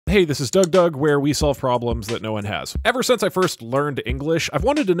Hey, this is DougDoug, where we solve problems that no one has. Ever since I first learned English, I've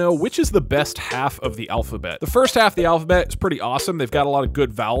wanted to know which is the best half of the alphabet. The first half of the alphabet is pretty awesome. They've got a lot of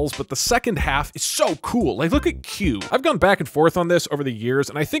good vowels, but the second half is so cool. Like, look at Q. I've gone back and forth on this over the years,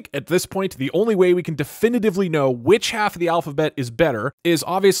 and I think at this point, the only way we can definitively know which half of the alphabet is better is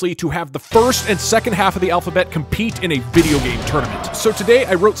obviously to have the first and second half of the alphabet compete in a video game tournament. So today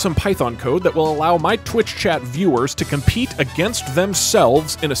I wrote some Python code that will allow my Twitch chat viewers to compete against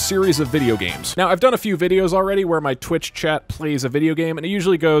themselves in a series of video games. Now, I've done a few videos already where my Twitch chat plays a video game, and it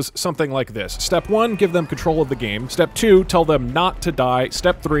usually goes something like this. Step 1, give them control of the game. Step 2, tell them not to die.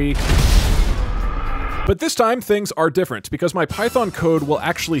 Step 3... But this time, things are different, because my Python code will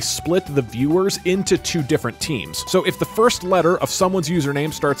actually split the viewers into two different teams. So if the first letter of someone's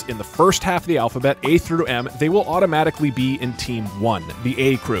username starts in the first half of the alphabet, A through M, they will automatically be in Team 1, the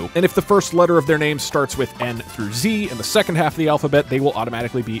A crew. And if the first letter of their name starts with N through Z in the second half of the alphabet, they will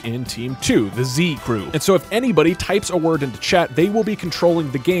automatically be in Team 2, the Z crew. And so if anybody types a word into chat, they will be controlling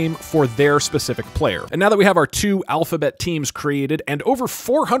the game for their specific player. And now that we have our two alphabet teams created and over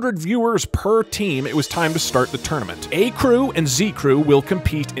 400 viewers per team, it was time to start the tournament. A crew and Z crew will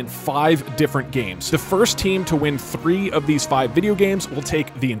compete in 5 different games. The first team to win 3 of these 5 video games will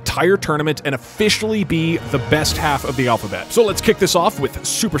take the entire tournament and officially be the best half of the alphabet. So let's kick this off with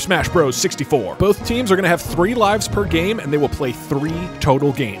Super Smash Bros. 64. Both teams are going to have 3 lives per game, and they will play 3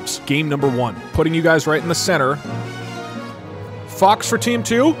 total games. Game number 1. Putting you guys right in the center. Fox for team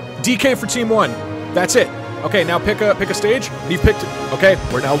 2, DK for team 1. That's it. Okay, now pick a stage. You've picked it. Okay,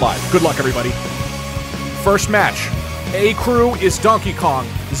 we're now live. Good luck, everybody. First match, A crew is Donkey Kong.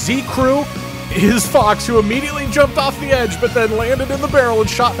 Z crew is Fox, who immediately jumped off the edge, but then landed in the barrel and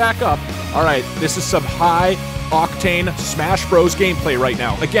shot back up. All right, this is some high-octane Smash Bros. Gameplay right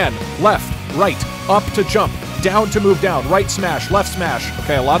now. Again, left, right, up to jump, down to move down, right smash, left smash.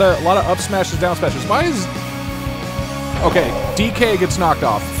 Okay, a lot of up smashes, down smashes. Why is... Okay, DK gets knocked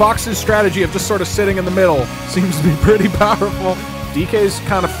off. Fox's strategy of just sort of sitting in the middle seems to be pretty powerful. DK's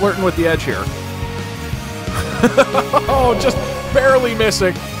kind of flirting with the edge here. Oh, just barely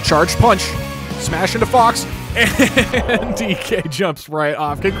missing. Charged punch. Smash into Fox. And DK jumps right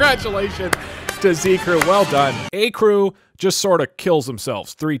off. Congratulations to Z Crew. Well done. A Crew just sort of kills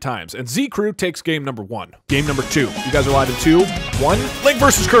themselves 3 times. And Z Crew takes game number 1. Game number 2. You guys are live in 2, 1. Link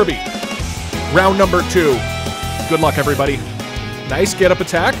versus Kirby. Round number 2. Good luck, everybody. Nice get-up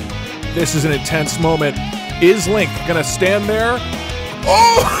attack. This is an intense moment. Is Link gonna stand there?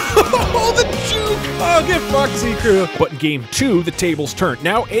 Oh, the juke! Oh, get fucked, Z Crew. But in game 2, the tables turned.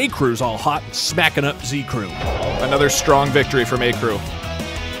 Now A Crew's all hot, smacking up Z Crew. Another strong victory from A Crew.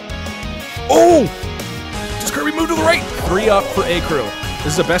 Oh! Does Kirby move to the right? 3 up for A Crew.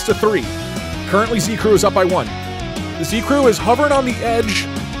 This is a best of 3. Currently, Z Crew is up by 1. The Z Crew is hovering on the edge.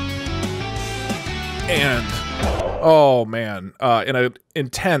 And... oh, man. In an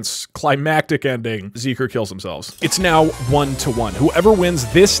intense, climactic ending, Z Crew kills themselves. It's now 1-1. Whoever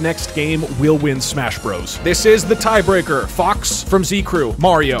wins this next game will win Smash Bros. This is the tiebreaker. Fox from Z Crew.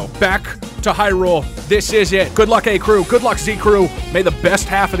 Mario. Back to Hyrule. This is it. Good luck, A Crew. Good luck, Z Crew. May the best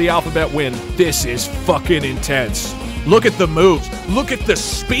half of the alphabet win. This is fucking intense. Look at the moves. Look at the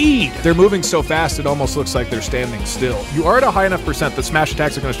speed. They're moving so fast, it almost looks like they're standing still. You are at a high enough percent that smash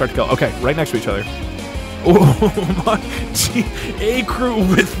attacks are going to start to kill. Okay, right next to each other. Oh my, gee, A Crew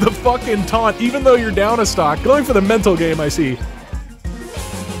with the fucking taunt, even though you're down a stock. Going for the mental game, I see.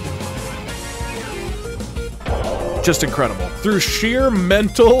 Just incredible. Through sheer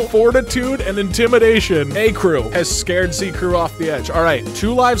mental fortitude and intimidation, A Crew has scared Z Crew off the edge. All right,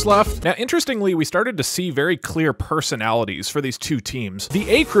 2 lives left. Now, interestingly, we started to see very clear personalities for these 2 teams. The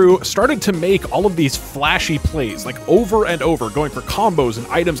A Crew started to make all of these flashy plays, like over and over, going for combos and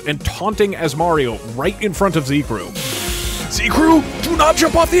items and taunting as Mario right in front of Z Crew. Z Crew, do not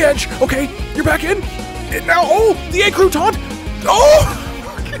jump off the edge. Okay, you're back in. And now, oh, the A Crew taunt. Oh!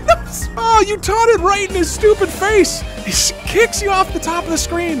 Oh, you taunted right in his stupid face! He kicks you off the top of the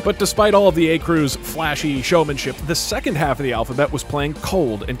screen! But despite all of the A Crew's flashy showmanship, the second half of the alphabet was playing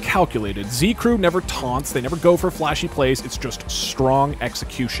cold and calculated. Z Crew never taunts, they never go for flashy plays, it's just strong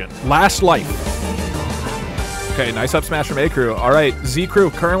execution. Last life. Okay, nice up smash from A Crew. All right, Z Crew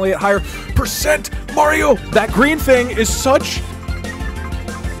currently at higher percent. Mario, that green thing is such...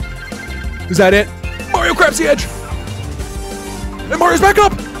 Is that it? Mario grabs the edge! And Mario's back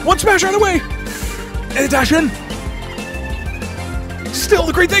up! 1 smash out of the way! And a dash in! Still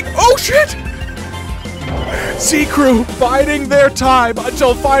the green thing! Oh shit! Z Crew biding their time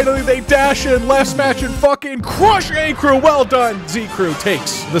until finally they dash in, left smash, and fucking crush A Crew. Well done. Z Crew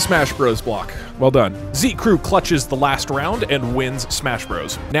takes the Smash Bros block. Well done. Z Crew clutches the last round and wins Smash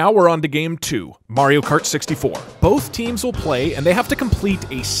Bros. Now we're on to game 2, Mario Kart 64. Both teams will play and they have to complete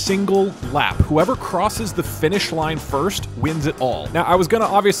a single lap. Whoever crosses the finish line first wins it all. Now I was gonna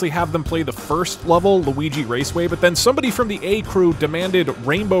obviously have them play the first level, Luigi Raceway, but then somebody from the A Crew demanded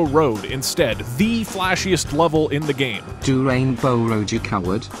Rainbow Road instead, the flashiest level in the game. Do Rainbow Road, you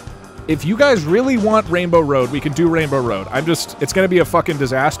coward. If you guys really want Rainbow Road, we can do Rainbow Road. it's gonna be a fucking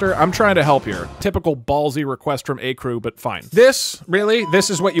disaster. I'm trying to help here. Typical ballsy request from A Crew, but fine. This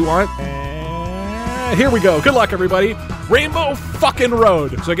is what you want? Here we go. Good luck, everybody. Rainbow fucking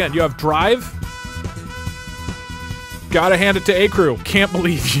Road. So again, you have drive. Gotta hand it to A Crew. Can't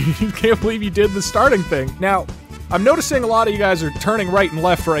believe you did the starting thing. Now, I'm noticing a lot of you guys are turning right and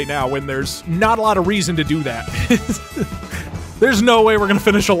left right now when there's not a lot of reason to do that. There's no way we're gonna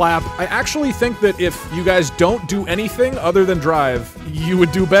finish a lap. I actually think that if you guys don't do anything other than drive, you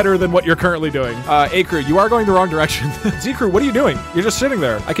would do better than what you're currently doing. A Crew, you are going the wrong direction. Z Crew, what are you doing? You're just sitting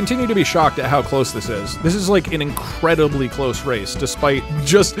there. I continue to be shocked at how close this is. This is like an incredibly close race, despite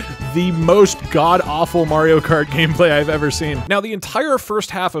just the most god-awful Mario Kart gameplay I've ever seen. Now, the entire first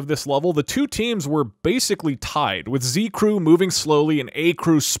half of this level, the two teams were basically tied, with Z Crew moving slowly and A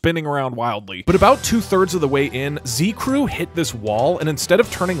Crew spinning around wildly. But about 2/3 of the way in, Z Crew hit this wall, and instead of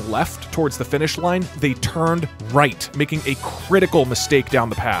turning left towards the finish line, they turned right, making a critical mistake down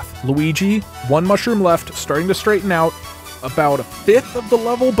the path. Luigi, one mushroom left, starting to straighten out. About 1/5 of the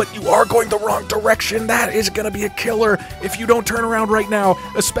level, but you are going the wrong direction. That is gonna be a killer if you don't turn around right now,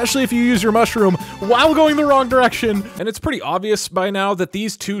 especially if you use your mushroom while going the wrong direction. And it's pretty obvious by now that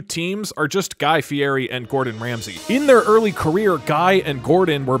these two teams are just Guy Fieri and Gordon Ramsay. In their early career, Guy and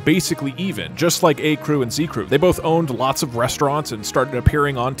Gordon were basically even, just like A Crew and Z Crew. They both owned lots of restaurants and started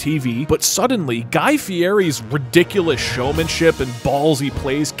appearing on TV, but suddenly, Guy Fieri's ridiculous showmanship and ballsy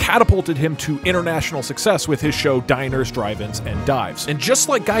plays catapulted him to international success with his show Diners, Drive-Ins, and Dives. And just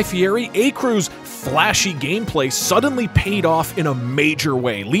like Guy Fieri, A Crew's flashy gameplay suddenly paid off in a major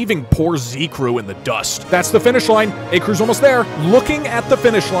way, leaving poor Z Crew in the dust. That's the finish line. A Crew's almost there, looking at the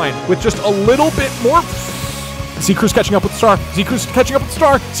finish line with just a little bit more. Z Crew's catching up with the star. Z Crew's catching up with the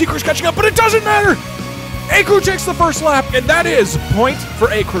star. Z Crew's catching up, but it doesn't matter! A Crew takes the first lap, and that is point for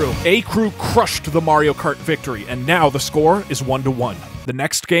A Crew. A Crew crushed the Mario Kart victory, and now the score is 1-1. The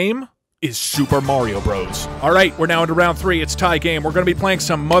next game is Super Mario Bros. All right, we're now into round 3. It's tie game. We're gonna be playing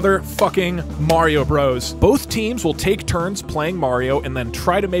some motherfucking Mario Bros. Both teams will take turns playing Mario and then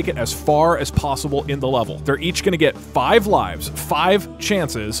try to make it as far as possible in the level. They're each gonna get 5 lives, 5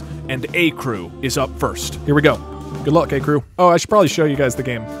 chances, and A Crew is up first. Here we go. Good luck, A Crew. Oh, I should probably show you guys the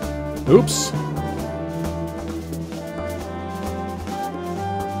game. Oops.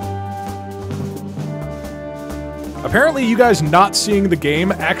 Apparently, you guys not seeing the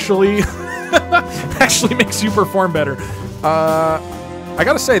game actually makes you perform better. I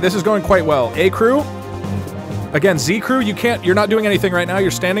gotta say, this is going quite well. A Crew, again, Z Crew, you're not doing anything right now.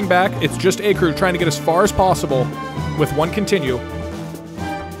 You're standing back. It's just A Crew trying to get as far as possible with one continue.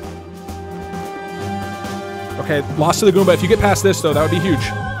 Okay, lost to the Goomba. If you get past this, though, that would be huge.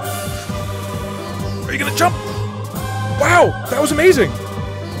 Are you gonna jump? Wow, that was amazing.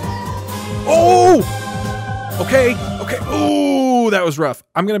 Oh! Okay. Ooh, that was rough.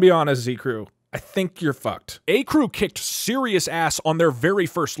 I'm gonna be honest, Z Crew. I think you're fucked. A Crew kicked serious ass on their very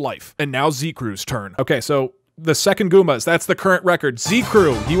first life, and now Z Crew's turn. Okay, so the second Goombas, that's the current record. Z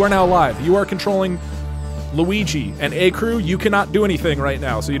Crew, you are now live. You are controlling Luigi, and A Crew, you cannot do anything right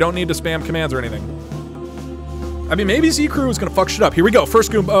now, so you don't need to spam commands or anything. I mean, maybe Z Crew is gonna fuck shit up. Here we go,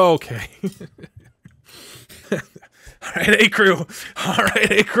 first Goomba. Oh, okay. All right, A Crew. All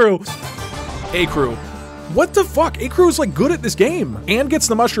right, A Crew. A Crew. What the fuck? A Crew is like good at this game and gets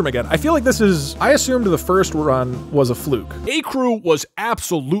the mushroom again. I feel like this is, I assumed the first run was a fluke. A Crew was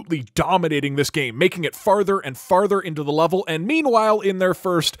absolutely dominating this game, making it farther and farther into the level. And meanwhile, in their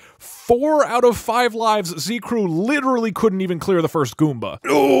first 4 out of 5 lives, Z Crew literally couldn't even clear the first Goomba.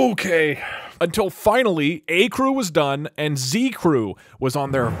 Okay. Until finally, A Crew was done and Z Crew was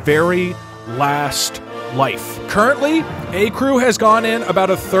on their very last life. Currently, A Crew has gone in about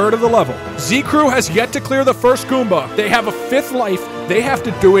 1/3 of the level. Z Crew has yet to clear the first Goomba. They have a 5th life. They have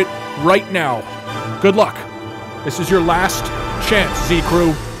to do it right now. Good luck. This is your last chance, Z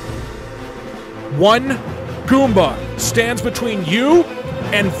Crew. 1 Goomba stands between you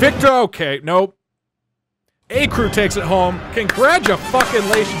and Victor. Okay, nope. A Crew takes it home.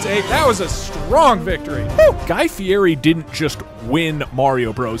 Congratulations, A. That was a strong victory. Woo! Guy Fieri didn't just win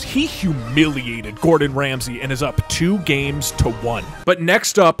Mario Bros. He humiliated Gordon Ramsay and is up 2 games to 1. But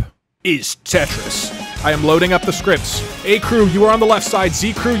next up is Tetris. I am loading up the scripts. A Crew, you are on the left side.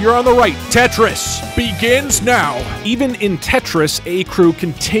 Z Crew, you're on the right. Tetris begins now. Even in Tetris, A Crew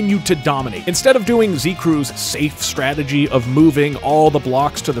continued to dominate. Instead of doing Z Crew's safe strategy of moving all the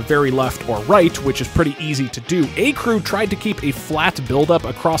blocks to the very left or right, which is pretty easy to do, A Crew tried to keep a flat buildup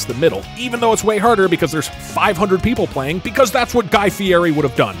across the middle, even though it's way harder because there's 500 people playing, because that's what Guy Fieri would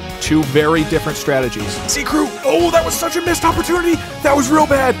have done. 2 very different strategies. Z Crew, oh, that was such a missed opportunity. That was real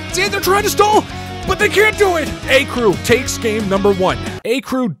bad. See, they're trying to stall, but they can't do it! A Crew takes game number 1. A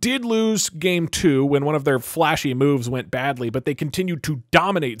Crew did lose game 2 when one of their flashy moves went badly, but they continued to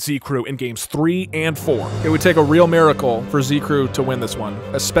dominate Z Crew in games 3 and 4. It would take a real miracle for Z Crew to win this one,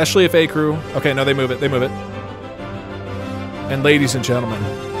 especially if A Crew... Okay, no, they move it. And ladies and gentlemen,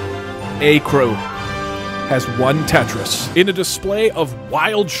 A Crew has won Tetris. In a display of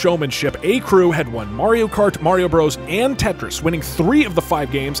wild showmanship, A Crew had won Mario Kart, Mario Bros, and Tetris, winning 3 of the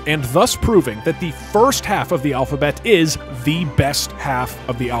 5 games, and thus proving that the first half of the alphabet is the best half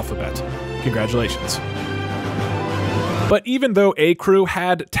of the alphabet. Congratulations. But even though A Crew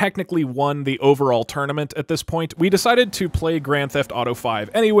had technically won the overall tournament at this point, we decided to play Grand Theft Auto 5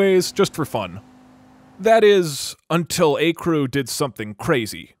 anyways, just for fun. That is, until A Crew did something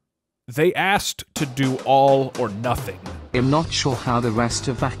crazy. They asked to do all or nothing. I'm not sure how the rest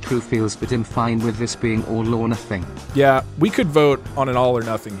of that crew feels, but I'm fine with this being all or nothing. Yeah, we could vote on an all or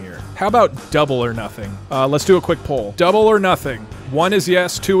nothing here. How about double or nothing? Let's do a quick poll. Double or nothing. 1 is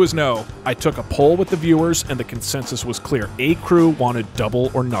yes, 2 is no. I took a poll with the viewers and the consensus was clear. A Crew wanted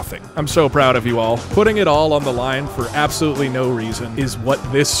double or nothing. I'm so proud of you all. Putting it all on the line for absolutely no reason is what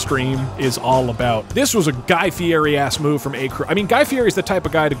this stream is all about. This was a Guy Fieri-ass move from A Crew. I mean, Guy Fieri's the type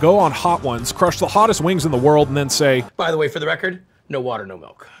of guy to go on Hot Ones, crush the hottest wings in the world, and then say, by the way, for the record, no water, no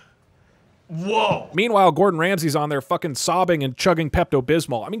milk. Whoa! Meanwhile, Gordon Ramsay's on there fucking sobbing and chugging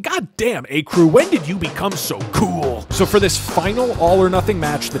Pepto-Bismol. I mean, goddamn, A Crew, when did you become so cool? So for this final all-or-nothing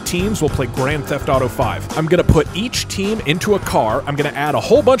match, the teams will play Grand Theft Auto 5. I'm gonna put each team into a car, I'm gonna add a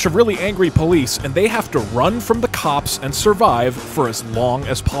whole bunch of really angry police, and they have to run from the cops and survive for as long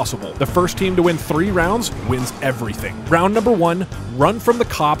as possible. The first team to win 3 rounds wins everything. Round number 1, run from the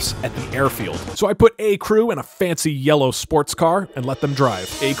cops at the airfield. So I put A Crew in a fancy yellow sports car and let them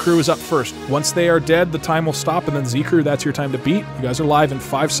drive. A Crew is up first. Once they are dead, the time will stop, and then Z Crew, that's your time to beat. You guys are live in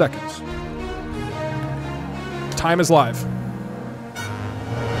 5 seconds. Time is live.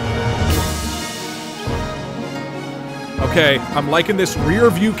 Okay, I'm liking this rear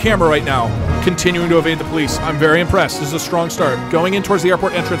view camera right now. Continuing to evade the police. I'm very impressed. This is a strong start. Going in towards the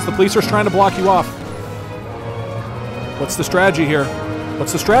airport entrance. The police are trying to block you off. What's the strategy here?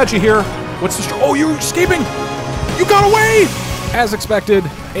 What's the strategy here? What's the oh, you're escaping! You got away! As expected,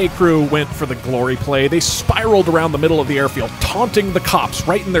 A Crew went for the glory play. They spiraled around the middle of the airfield, taunting the cops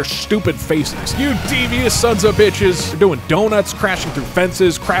right in their stupid faces. You devious sons of bitches. They're doing donuts, crashing through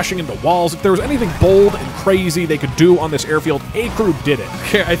fences, crashing into walls. If there was anything bold and crazy they could do on this airfield, A Crew did it.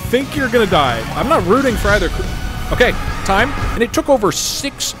 Okay, I think you're gonna die. I'm not rooting for either crew. Okay, time. And it took over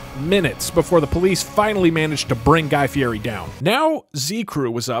 6 minutes before the police finally managed to bring Guy Fieri down. Now, Z Crew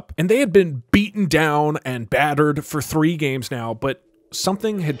was up, and they had been beaten down and battered for 3 games now, but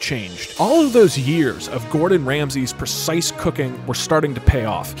something had changed. All of those years of Gordon Ramsay's precise cooking were starting to pay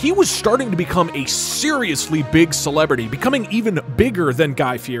off. He was starting to become a seriously big celebrity, becoming even bigger than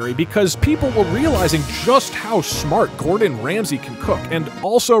Guy Fieri, because people were realizing just how smart Gordon Ramsay can cook, and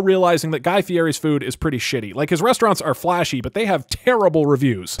also realizing that Guy Fieri's food is pretty shitty. Like, his restaurants are flashy, but they have terrible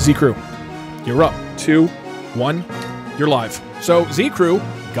reviews. Z Crew, you're up. 2, 1, you're live. So Z Crew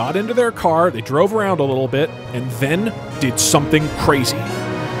got into their car, they drove around a little bit, and then did something crazy.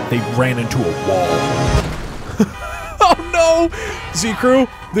 They ran into a wall. Oh no! Z Crew,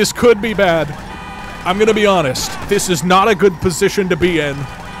 this could be bad. I'm gonna be honest, this is not a good position to be in.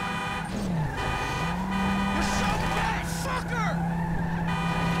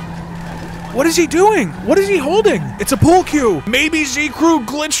 What is he doing? What is he holding? It's a pool cue. Maybe Z Crew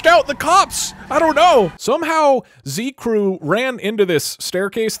glitched out the cops. I don't know. Somehow Z Crew ran into this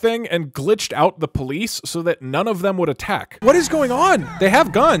staircase thing and glitched out the police so that none of them would attack. What is going on? They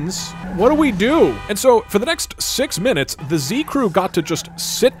have guns. What do we do? And so for the next 6 minutes, the Z Crew got to just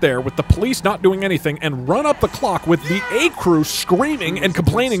sit there with the police not doing anything and run up the clock with the A Crew screaming and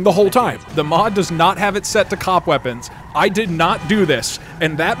complaining the whole time. The mod does not have it set to cop weapons. I did not do this,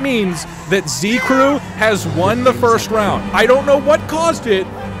 and that means that Z Crew has won the first round. I don't know what caused it,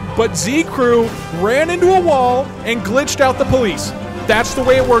 but Z Crew ran into a wall and glitched out the police. That's the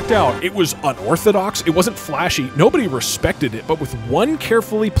way it worked out. It was unorthodox, it wasn't flashy, nobody respected it, but with one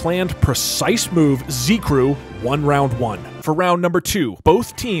carefully planned, precise move, Z Crew won round 1. For round number 2,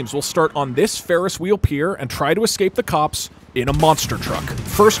 both teams will start on this Ferris wheel pier and try to escape the cops in a monster truck.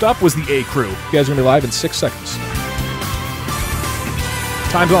 First up was the A Crew. You guys are gonna be live in 6 seconds.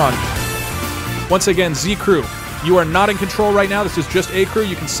 Time's on. Once again, Z Crew, you are not in control right now. This is just A Crew.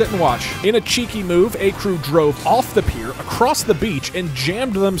 You can sit and watch. In a cheeky move, A Crew drove off the pier, across the beach, and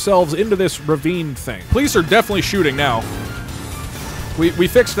jammed themselves into this ravine thing. Police are definitely shooting now. We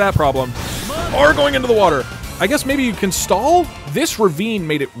fixed that problem. Or going into the water. I guess maybe you can stall? This ravine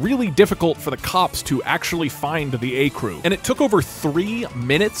made it really difficult for the cops to actually find the A Crew. And it took over 3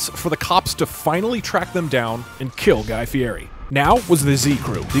 minutes for the cops to finally track them down and kill Guy Fieri. Now was the Z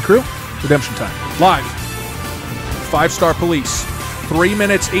Crew. Z Crew? Redemption time. Live. 5-star police. 3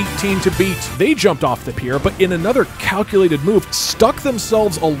 minutes 18 to beat. They jumped off the pier, but in another calculated move, stuck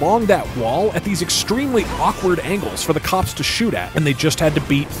themselves along that wall at these extremely awkward angles for the cops to shoot at. And they just had to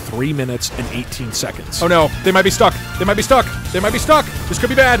beat 3 minutes and 18 seconds. Oh no, they might be stuck. They might be stuck. They might be stuck. This could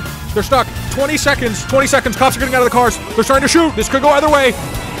be bad. They're stuck. 20 seconds. 20 seconds. Cops are getting out of the cars. They're trying to shoot. This could go either way.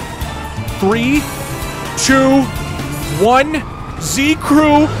 3, 2, 1. Z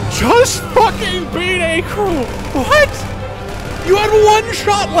Crew just fucking beat A Crew. What? You had 1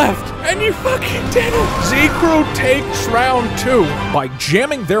 shot left, and you fucking did it. Z Crew takes round 2. By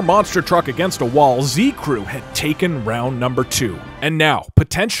jamming their monster truck against a wall, Z Crew had taken round number 2. And now,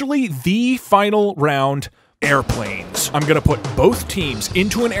 potentially the final round, airplanes. I'm gonna put both teams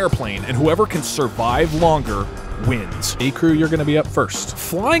into an airplane, and whoever can survive longer wins. A Crew, you're gonna be up first.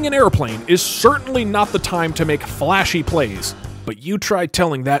 Flying an airplane is certainly not the time to make flashy plays, but you try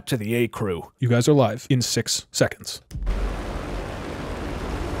telling that to the A Crew. You guys are live in 6 seconds.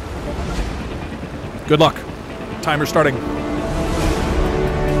 Good luck. Timer starting.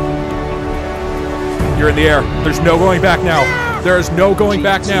 You're in the air. There's no going back now. There is no going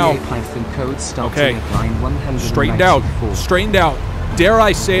back now. Okay. Straightened out. Straightened out. Dare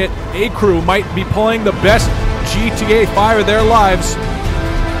I say it, A Crew might be playing the best GTA 5 of their lives.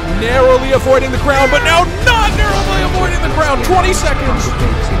 Narrowly avoiding the ground, but now not narrowly avoiding the ground. 20 seconds.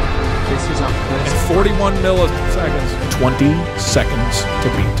 And 41 milliseconds. 20 seconds to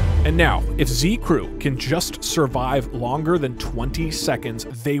beat. And now, if Z Crew can just survive longer than 20 seconds,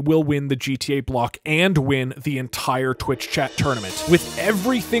 they will win the GTA block and win the entire Twitch chat tournament. With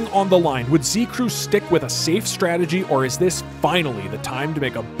everything on the line, would Z Crew stick with a safe strategy, or is this finally the time to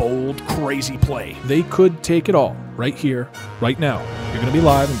make a bold, crazy play? They could take it all right here, right now. You're gonna be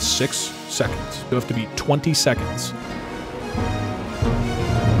live in 6 seconds. You have to beat 20 seconds.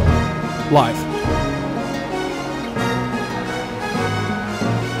 Live.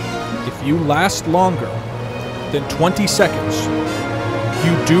 If you last longer than 20 seconds,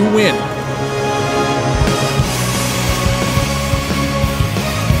 you do win.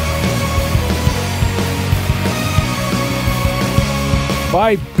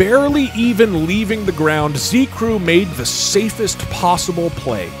 By barely even leaving the ground, Z Crew made the safest possible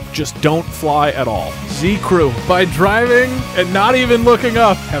play. Just don't fly at all. Z Crew, by driving and not even looking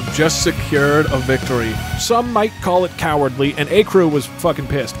up, have just secured a victory. Some might call it cowardly, and A Crew was fucking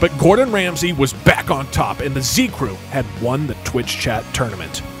pissed, but Gordon Ramsay was back on top, and the Z Crew had won the Twitch chat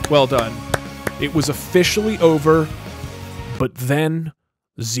tournament. Well done. It was officially over, but then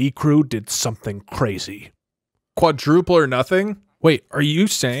Z Crew did something crazy. Quadruple or nothing? Wait, are you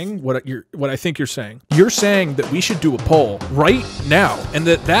saying what I think you're saying? You're saying that we should do a poll right now, and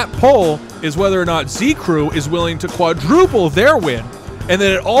that poll is whether or not Z Crew is willing to quadruple their win, and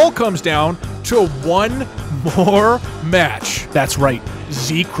that it all comes down to one more match. That's right,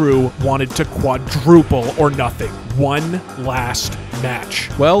 Z Crew wanted to quadruple or nothing. One last match.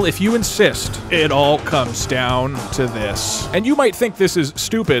 Well, if you insist, it all comes down to this. And you might think this is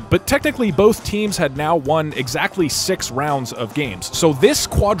stupid, but technically both teams had now won exactly 6 rounds of games. So this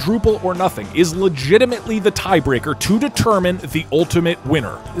quadruple or nothing is legitimately the tiebreaker to determine the ultimate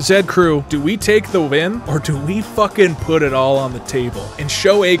winner. Z Crew, do we take the win, or do we fucking put it all on the table and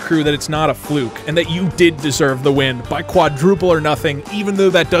show A Crew that it's not a fluke and that you did deserve the win by quadruple or nothing, even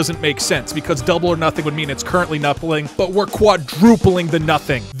though that doesn't make sense because double or nothing would mean it's currently nothing, but we're quadrupling the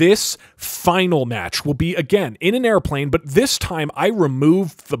nothing. This final match will be again in an airplane, but this time I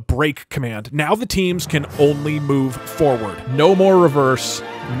removed the brake command. Now the teams can only move forward. No more reverse,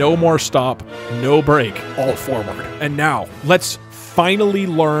 no more stop, no brake, all forward. And now let's finally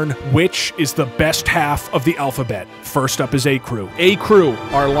learn which is the best half of the alphabet. First up is A Crew. A Crew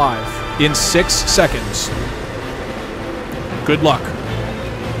are live in 6 seconds. Good luck.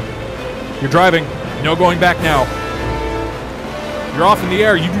 You're driving. No going back now. You're off in the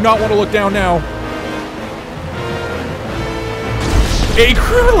air. You do not want to look down now. A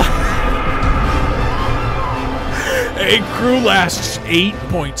crew lasts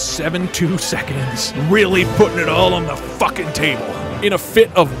 8.72 seconds. Really putting it all on the fucking table. In a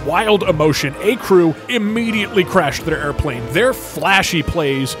fit of wild emotion, A crew immediately crashed their airplane. Their flashy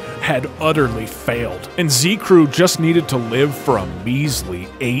plays had utterly failed, and Z crew just needed to live for a measly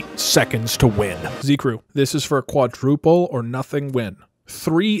 8 seconds to win. Z crew, this is for a quadruple or nothing win.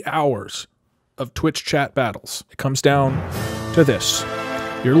 3 hours of Twitch chat battles. It comes down to this.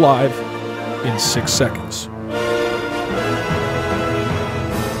 You're live in 6 seconds.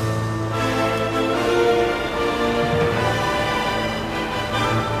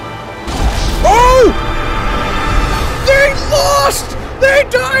 Lost! They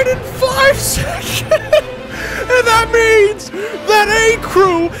died in 5 seconds! And that means that A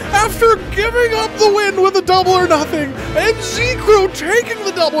crew, after giving up the win with a double or nothing, and Z crew taking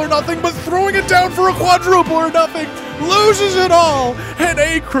the double or nothing but throwing it down for a quadruple or nothing, loses it all, and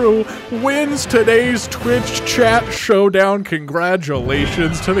A crew wins today's Twitch chat showdown.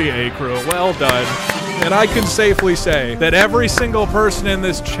 Congratulations to the A crew. Well done. And I can safely say that every single person in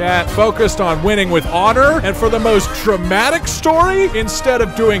this chat focused on winning with honor and for the most dramatic story instead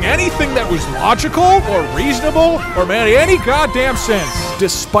of doing anything that was logical or reasonable or made any goddamn sense.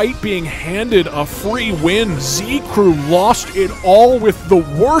 Despite being handed a free win, Z crew lost it all with the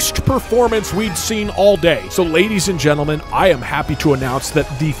worst performance we'd seen all day. So ladies and gentlemen, I am happy to announce that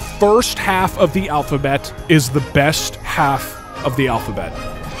the first half of the alphabet is the best half of the alphabet.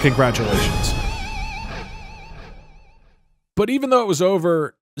 Congratulations. But even though it was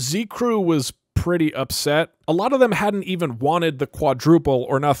over, Z crew was pretty upset. A lot of them hadn't even wanted the quadruple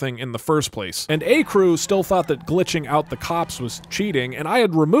or nothing in the first place. And A crew still thought that glitching out the cops was cheating, and I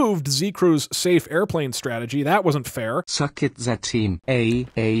had removed Z crew's safe airplane strategy. That wasn't fair. Suck it, Z team. A.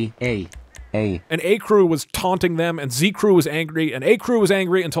 And A crew was taunting them, and Z crew was angry, and A crew was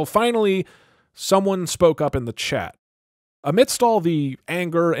angry until finally someone spoke up in the chat. Amidst all the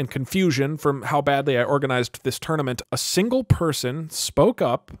anger and confusion from how badly I organized this tournament, a single person spoke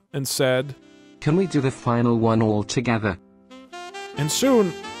up and said, "Can we do the final one all together?" And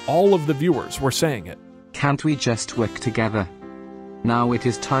soon, all of the viewers were saying it. Can't we just work together? Now it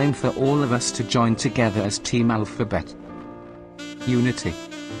is time for all of us to join together as Team Alphabet. Unity.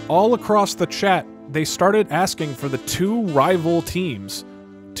 All across the chat, they started asking for the 2 rival teams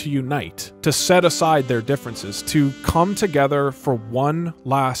to unite, to set aside their differences, to come together for one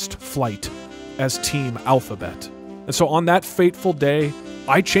last flight as Team Alphabet. And so on that fateful day,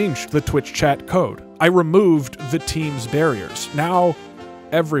 I changed the Twitch chat code. I removed the team's barriers. Now,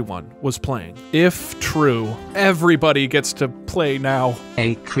 everyone was playing. If true, everybody gets to play now.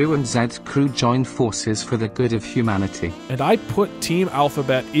 A crew and Z crew join forces for the good of humanity. And I put Team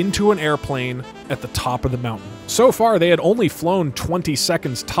Alphabet into an airplane at the top of the mountain. So far, they had only flown 20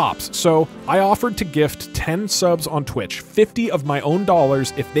 seconds tops, so I offered to gift 10 subs on Twitch, 50 of my own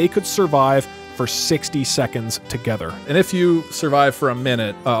dollars if they could survive for 60 seconds together. And if you survive for a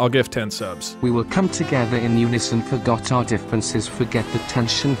minute, I'll give 10 subs. We will come together in unison, forgot our differences, forget the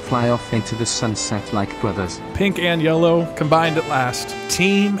tension, fly off into the sunset like brothers. Pink and yellow combined at last.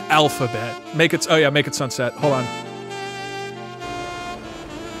 Team Alphabet. Make it, oh yeah, make it sunset. Hold on.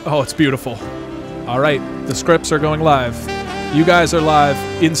 Oh, it's beautiful. All right, the scripts are going live. You guys are live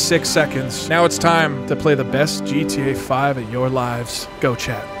in 6 seconds. Now it's time to play the best GTA 5 of your lives. Go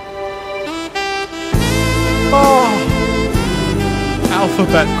chat. Oh,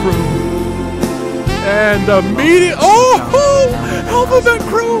 Alphabet crew. And immediate, Alphabet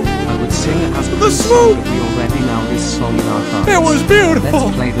crew. I would sing it as the smoke. We already know this song in our hearts. It was beautiful.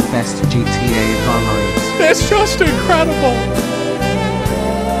 Let's play the best GTA of our lives. It's just incredible.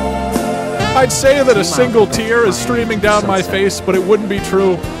 I'd say that a single tear is streaming down my face, but it wouldn't be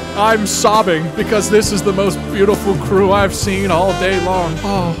true. I'm sobbing because this is the most beautiful crew I've seen all day long.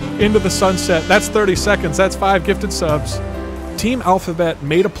 Oh, into the sunset. That's 30 seconds. That's 5 gifted subs. Team Alphabet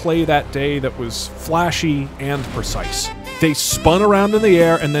made a play that day that was flashy and precise. They spun around in the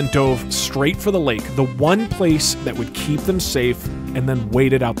air and then dove straight for the lake, the one place that would keep them safe, and then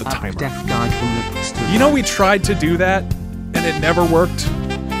waited out the timer. You know, we tried to do that, and it never worked.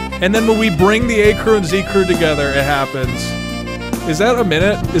 And then when we bring the A crew and Z crew together, it happens. Is that a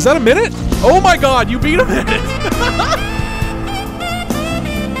minute? Is that a minute? Oh my god, you beat a minute!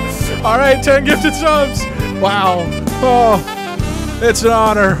 Alright, 10 gifted subs! Wow. Oh, it's an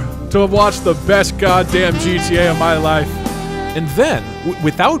honor to have watched the best goddamn GTA of my life. And then,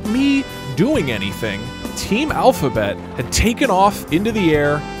 without me doing anything, Team Alphabet had taken off into the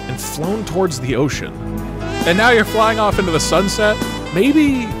air and flown towards the ocean. And now you're flying off into the sunset?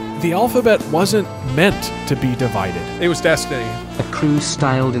 Maybe the alphabet wasn't meant to be divided. It was destiny. A crew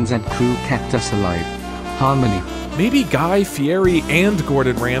styled in Z crew kept us alive. Harmony. Maybe Guy Fieri and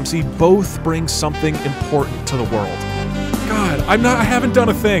Gordon Ramsay both bring something important to the world. God, I haven't done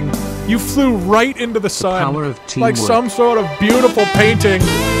a thing. You flew right into the sun. Power of teamwork. Like some sort of beautiful painting.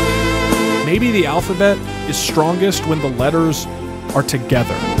 Maybe the alphabet is strongest when the letters are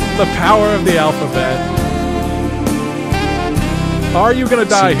together. The power of the alphabet. Are you gonna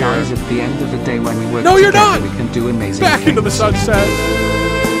die here? Guys, at the end of the day when we work no, you're together, not! we can do amazing Back things. into the sunset.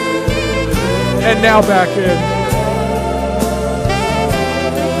 And now back in.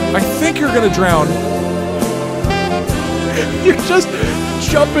 I think you're gonna drown. You're just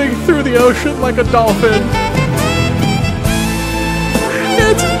jumping through the ocean like a dolphin.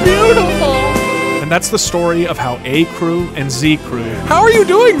 It's beautiful! And that's the story of how A Crew and Z Crew, how are you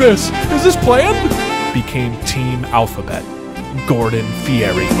doing this? Is this planned? Became Team Alphabet. Gordon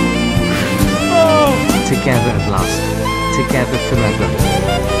Fieri. Oh. Together at last. Together forever.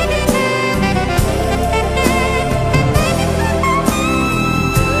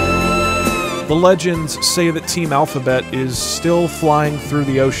 The legends say that Team Alphabet is still flying through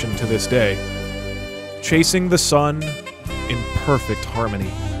the ocean to this day, chasing the sun in perfect harmony.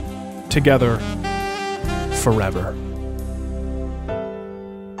 Together forever.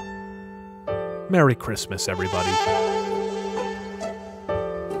 Merry Christmas, everybody.